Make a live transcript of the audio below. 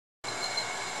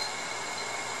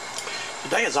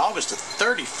Today is August the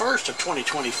 31st of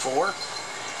 2024,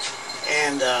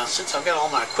 and since I've got all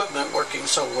my equipment working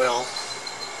so well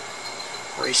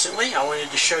recently, I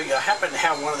wanted to show you. I happen to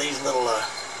have one of these little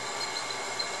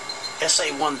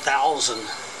SA-1000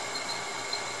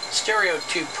 stereo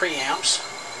tube preamps.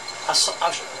 I've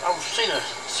seen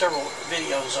several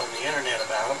videos on the internet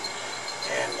about them,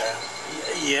 and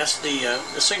yes, the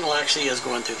signal actually is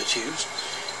going through the tubes.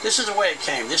 This is the way it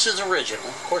came. This is original.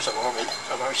 Of course, I've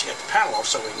obviously got the panel off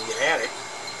so we can get at it.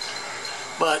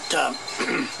 But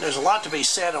there's a lot to be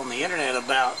said on the internet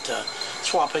about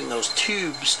swapping those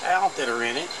tubes out that are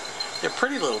in it. They're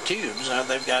pretty little tubes.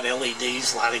 They've got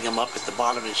LEDs lighting them up at the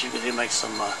bottom, as you can see. It makes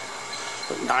them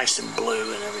look nice and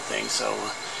blue and everything. So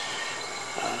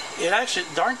it actually,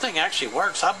 the darn thing actually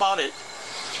works. I bought it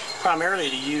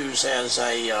primarily to use as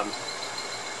a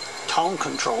tone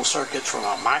control circuit from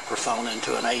a microphone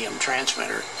into an AM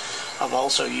transmitter. I've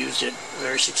also used it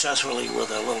very successfully with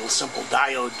a little simple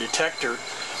diode detector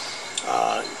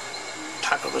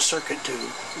type of a circuit to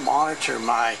monitor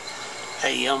my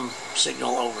AM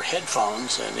signal over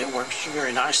headphones, and it works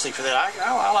very nicely for that.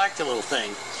 I like the little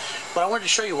thing, but I wanted to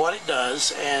show you what it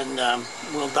does, and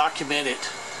we'll document it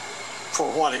for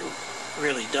what it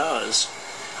really does.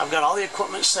 I've got all the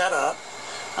equipment set up.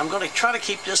 I'm going to try to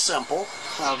keep this simple.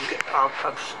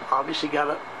 I've obviously got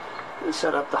to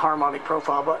set up the harmonic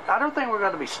profile, but I don't think we're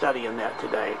going to be studying that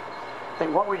today. I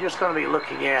think what we're just going to be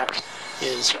looking at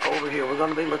is over here. We're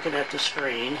going to be looking at the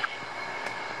screen,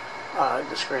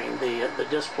 the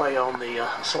display on the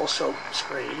oscilloscope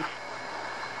screen,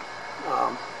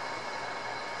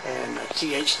 and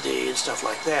THD and stuff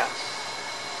like that.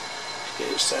 Let's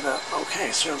get it set up.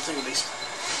 Okay, so everything will be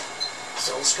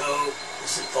oscilloscope.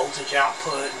 This is voltage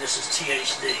output, and this is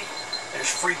THD. There's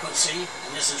frequency,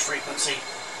 and this is frequency.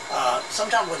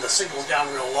 Sometimes when the signal's down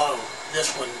real low, this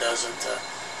one doesn't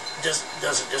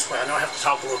display. I know I have to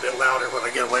talk a little bit louder when I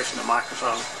get away from the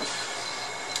microphone.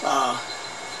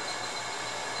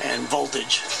 And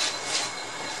voltage,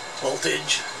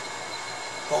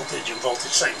 and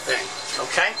voltage, same thing.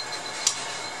 Okay.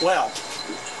 Well,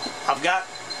 I've got.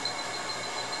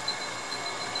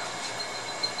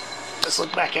 Let's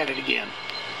look back at it again.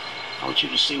 I want you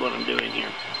to see what I'm doing here.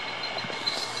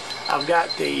 I've got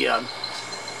the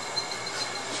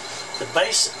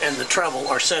bass and the treble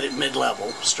are set at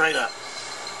mid-level, straight up.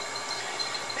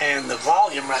 And the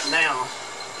volume right now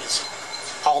is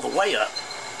all the way up,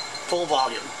 full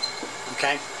volume,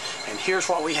 okay? And here's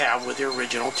what we have with the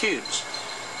original tubes.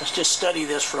 Let's just study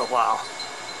this for a while.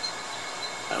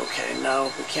 Okay,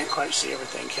 no, we can't quite see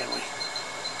everything, can we?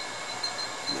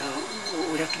 No,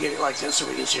 we have to get it like this so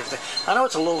we can see everything. I know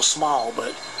it's a little small,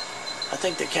 but I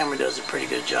think the camera does a pretty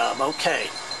good job. Okay.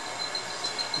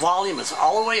 Volume is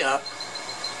all the way up.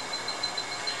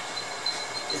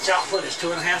 Its output is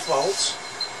 2.5 volts.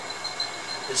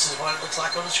 This is what it looks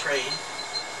like on the screen.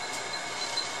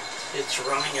 It's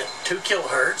running at 2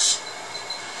 kilohertz.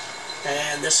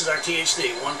 And this is our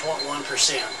THD,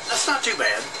 1.1%. That's not too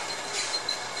bad.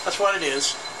 That's what it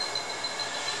is.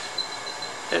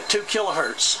 At 2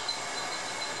 kilohertz.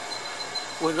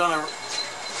 We're going to...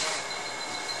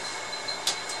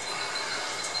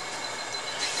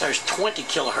 There's 20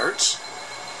 kilohertz,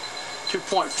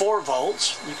 2.4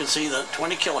 volts. You can see the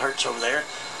 20 kilohertz over there,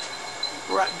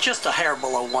 right, just a hair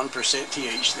below 1%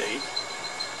 THD.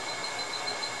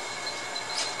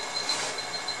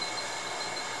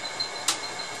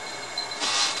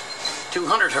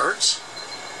 (200 hertz).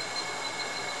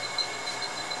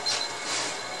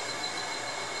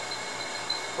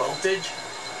 Voltage,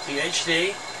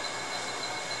 THD,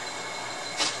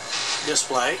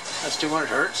 display. That's 200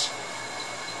 hertz.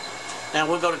 Now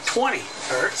we'll go to 20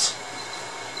 hertz.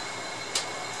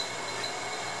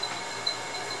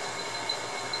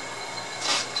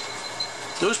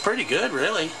 It was pretty good,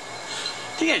 really.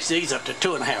 THD's up to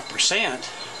 2.5%.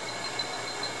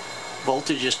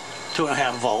 Voltage is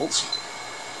 2.5 volts.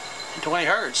 And 20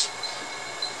 hertz.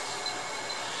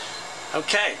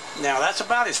 Okay, now that's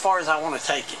about as far as I want to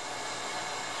take it.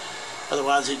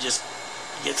 Otherwise it just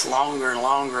gets longer and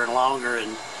longer and longer,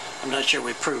 and I'm not sure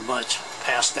we proved much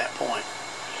past that point.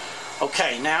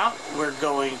 Okay, now we're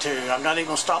going to, I'm not even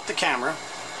going to stop the camera.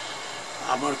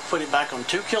 I'm going to put it back on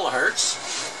 2 kilohertz.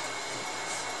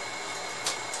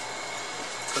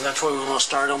 Because that's where we're going to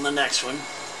start on the next one.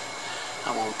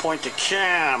 I'm going to point the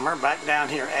camera back down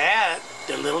here at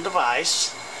the little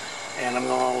device, and I'm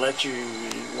going to let you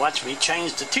watch me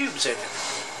change the tubes in it.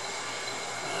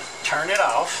 Turn it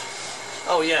off.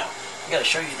 Oh yeah, I got to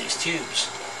show you these tubes.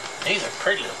 These are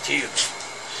pretty little tubes.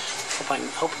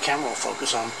 Hope the camera will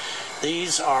focus on.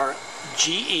 These are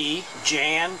GE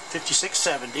Jan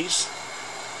 5670s.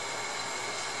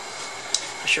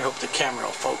 I sure hope the camera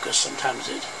will focus. Sometimes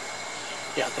it,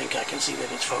 yeah, I think I can see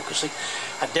that it's focusing.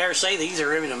 I dare say these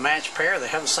are even a match pair. They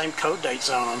have the same code dates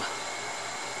on them.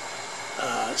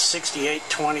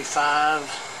 6825,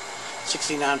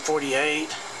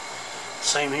 6948.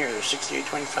 Same here. There's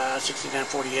 6825,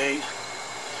 6948.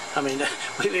 I mean,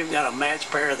 we've even got a match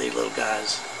pair of these little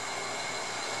guys.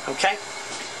 Okay,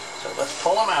 so let's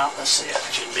pull them out. Let's see. I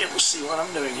should be able to see what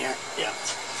I'm doing here. Yeah.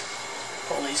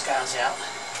 Pull these guys out.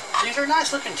 These are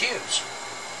nice looking tubes.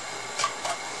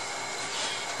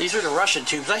 These are the Russian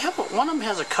tubes. They have one of them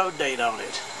has a code date on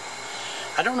it.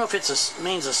 I don't know if it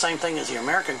means the same thing as the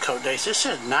American code dates. This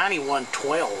says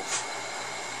 9112.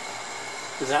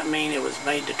 Does that mean it was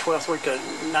made the 12th week of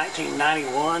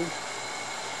 1991?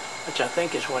 Which I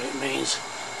think is what it means.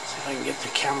 See if I can get the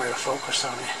camera to focus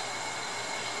on it.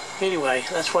 Anyway,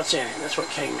 that's what's in it. That's what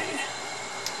came in it.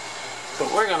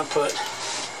 But we're going to put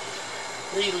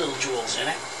these little jewels in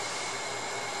it.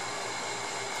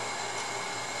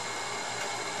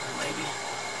 Or maybe.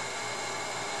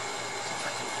 See if I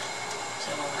can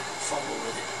settle I can fumble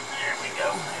with it. There we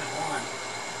go. There's one.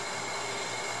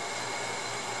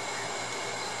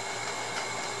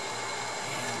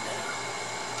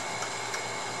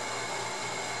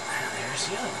 And there's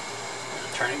the other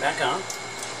one. Turn it back on.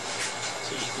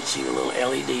 So you can see the little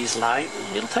LEDs light.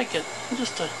 It'll take it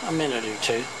just a minute or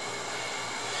two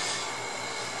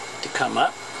to come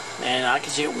up, and I can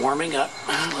see it warming up.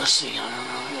 Let's see. I don't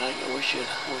know. I wish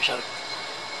I'd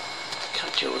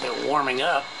cut you with it warming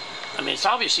up. I mean, it's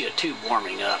obviously a tube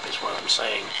warming up, is what I'm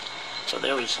saying. So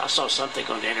I saw something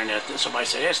on the internet that somebody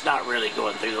said it's not really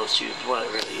going through those tubes. Well,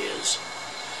 it really is,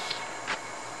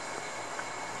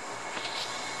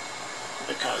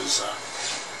 because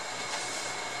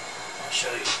I'll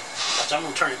show you. So I'm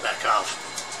going to turn it back off.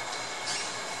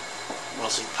 Well,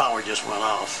 see, power just went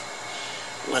off.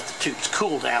 Let the tubes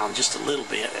cool down just a little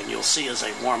bit, and you'll see as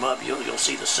they warm up, you'll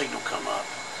see the signal come up.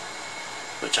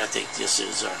 Which I think this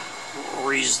is a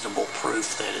reasonable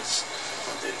proof that it's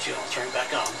going to do it. I'll turn it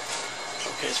back on.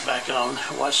 Okay, it's back on.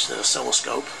 Watch the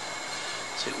oscilloscope.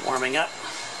 See it warming up.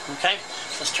 Okay,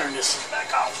 let's turn this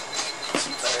back off.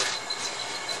 See better.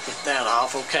 Get that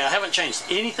off. Okay, I haven't changed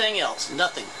anything else.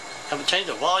 Nothing. Haven't changed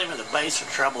the volume of the bass or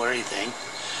treble or anything.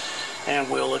 And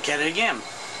we'll look at it again.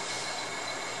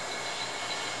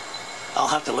 I'll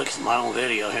have to look at my own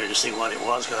video here to see what it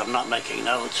was, because I'm not making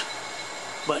notes.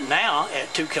 But now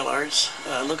at 2 kilohertz,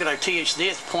 look at our THD.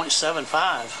 It's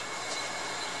 0.75.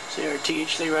 See our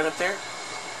THD right up there?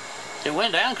 It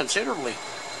went down considerably.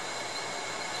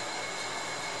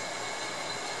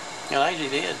 It actually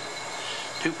did.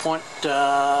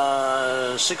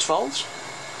 2.6 volts.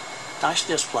 Nice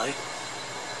display.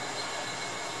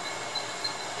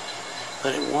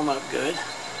 Let it warm up good.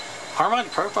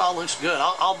 Harmonic profile looks good.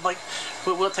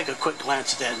 We'll take a quick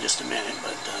glance at that in just a minute,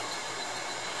 but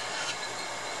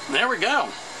there we go.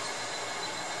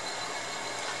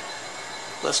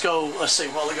 Let's see, a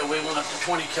while ago we went up to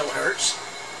 20 kilohertz.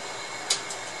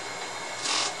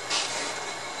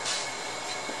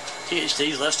 THD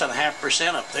is less than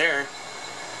 0.5% up there.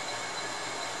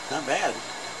 Not bad.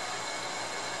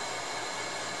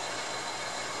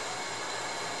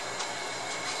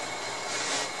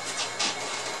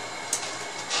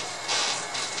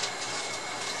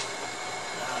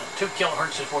 Two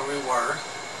kilohertz is where we were.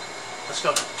 Let's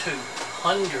go to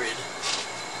 200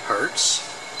 hertz.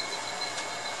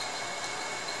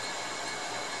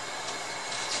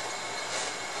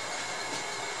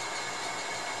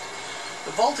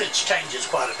 The voltage changes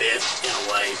quite a bit in a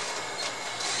way,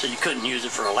 so you couldn't use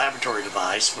it for a laboratory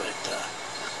device, but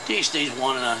THD is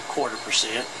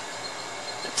 1.25%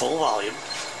 at full volume,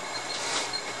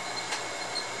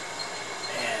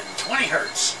 and 20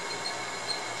 hertz.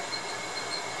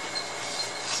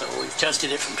 So we've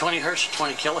tested it from 20 hertz to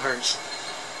 20 kilohertz.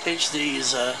 THD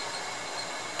is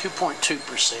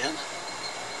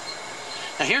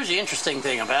 2.2%. Now here's the interesting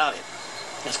thing about it.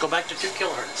 Let's go back to 2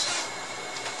 kilohertz.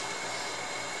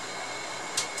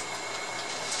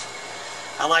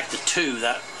 I like the 2.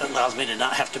 That allows me to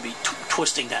not have to be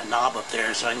twisting that knob up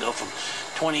there, so I can go from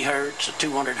 20 hertz to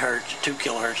 200 hertz to 2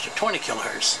 kilohertz to 20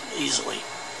 kilohertz easily.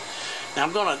 Now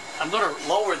I'm gonna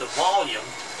lower the volume,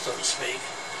 so to speak,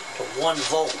 to 1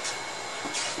 volt.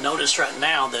 Notice right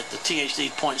now that the THD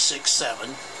is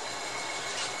 0.67.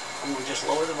 I'm going to just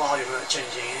lower the volume without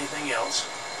changing anything else.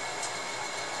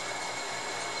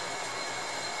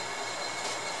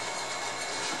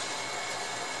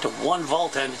 To 1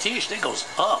 volt, and the THD goes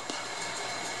up.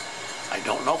 I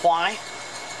don't know why,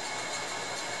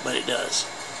 but it does.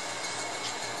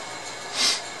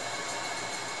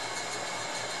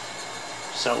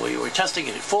 So we were testing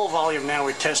it at full volume. Now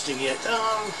we're testing it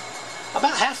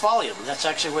about half volume. That's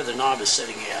actually where the knob is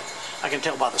sitting at. I can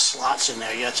tell by the slots in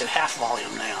there. Yeah, it's at half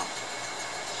volume now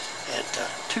at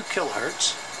 2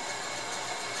 kilohertz.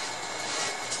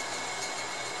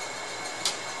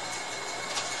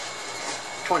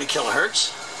 $20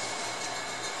 kilohertz.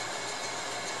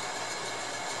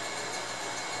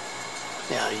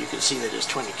 Yeah, you can see that it's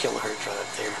 20 kilohertz right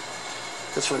up there.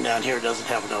 This one down here doesn't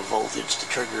have enough voltage to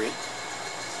trigger it.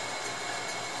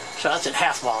 So that's at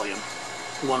half volume,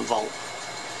 1 volt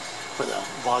for the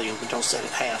volume control set at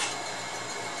half.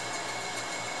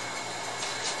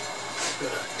 Go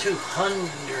to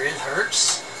 200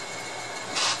 hertz.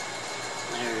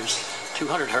 There's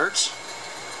 200 hertz.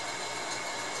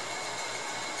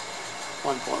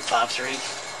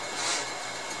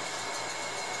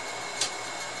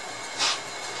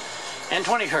 1.53. And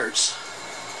 20 hertz.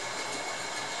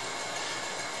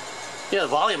 Yeah, the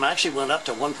volume actually went up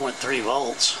to 1.3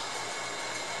 volts.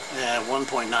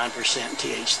 1.9%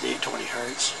 THD at 20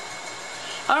 hertz.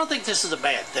 I don't think this is a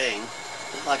bad thing.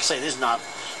 Like I say, this is not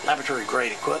laboratory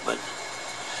grade equipment.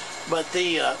 But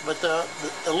the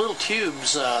little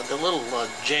tubes, the little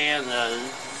Jan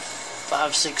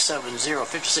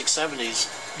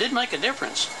 5670 did make a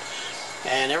difference.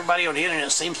 And everybody on the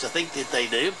internet seems to think that they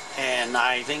do, and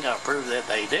I think I'll prove that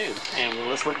they do. And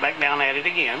let's look back down at it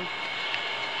again.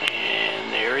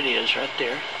 And there it is right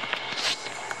there.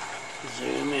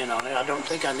 Zoom in on it. I don't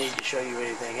think I need to show you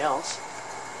anything else.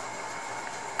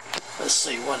 Let's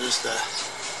see, what is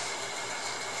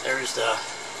there's the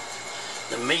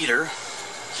meter,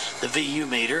 the VU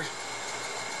meter.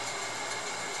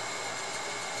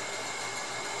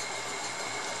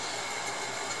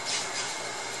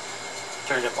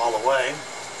 Turned up all the way.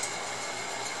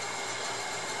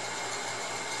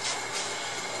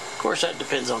 Of course, that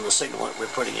depends on the signal that we're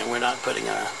putting in. We're not putting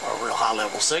a real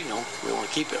high-level signal. We want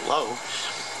to keep it low.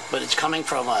 But it's coming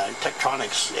from a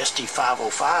Tektronix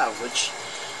ST-505, which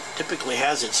typically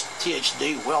has its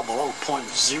THD well below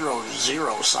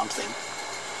 0.00 something.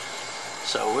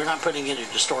 So we're not putting any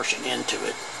distortion into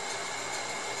it.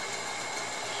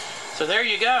 So there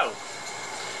you go.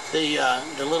 The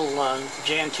little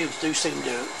Jan tubes do seem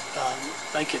to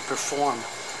make it perform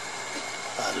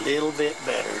a little bit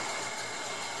better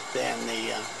than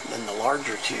the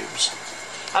larger tubes.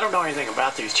 I don't know anything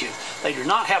about these tubes. They do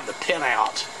not have the pin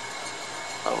out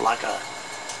of like a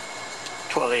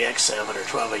 12AX7 or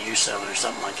 12AU7 or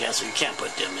something like that, so you can't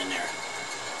put them in there.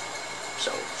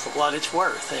 So for what it's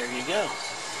worth, there you go.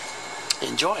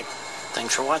 Enjoy.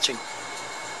 Thanks for watching.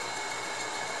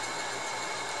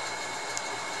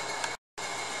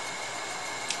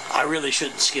 I really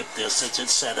shouldn't skip this since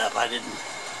it's set up. I didn't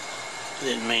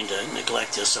mean to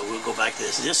neglect this, so we'll go back to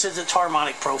this. This is its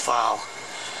harmonic profile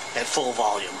at full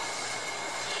volume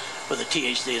with a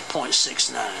THD of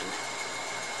 0.69.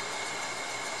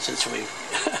 Since we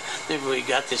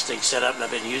got this thing set up and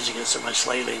I've been using it so much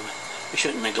lately, we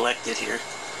shouldn't neglect it here.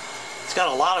 It's got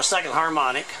a lot of second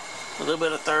harmonic, a little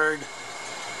bit of third,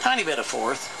 tiny bit of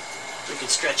fourth. We can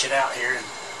stretch it out here and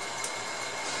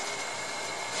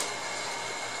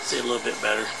see a little bit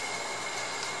better.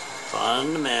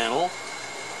 Fundamental,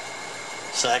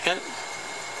 second,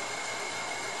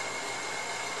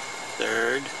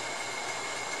 third,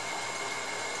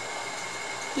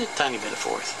 a tiny bit of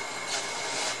fourth.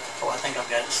 Oh, I think I've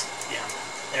got it. Yeah,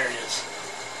 there it is.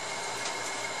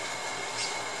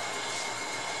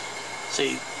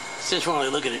 See, since we're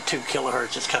only looking at 2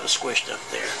 kilohertz, it's kind of squished up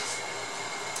there.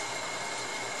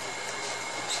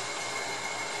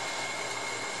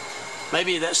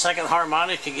 Maybe that second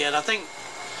harmonic again. I think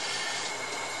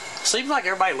seems like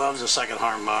everybody loves a second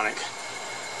harmonic.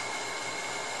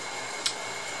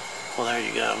 Well, there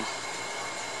you go.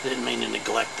 Didn't mean to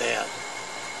neglect that.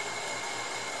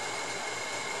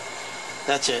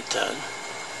 That's at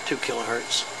 2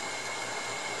 kilohertz.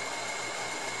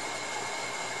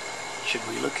 Should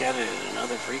we look at it at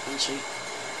another frequency?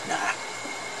 Nah.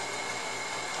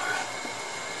 Alright.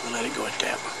 We'll let it go at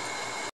that.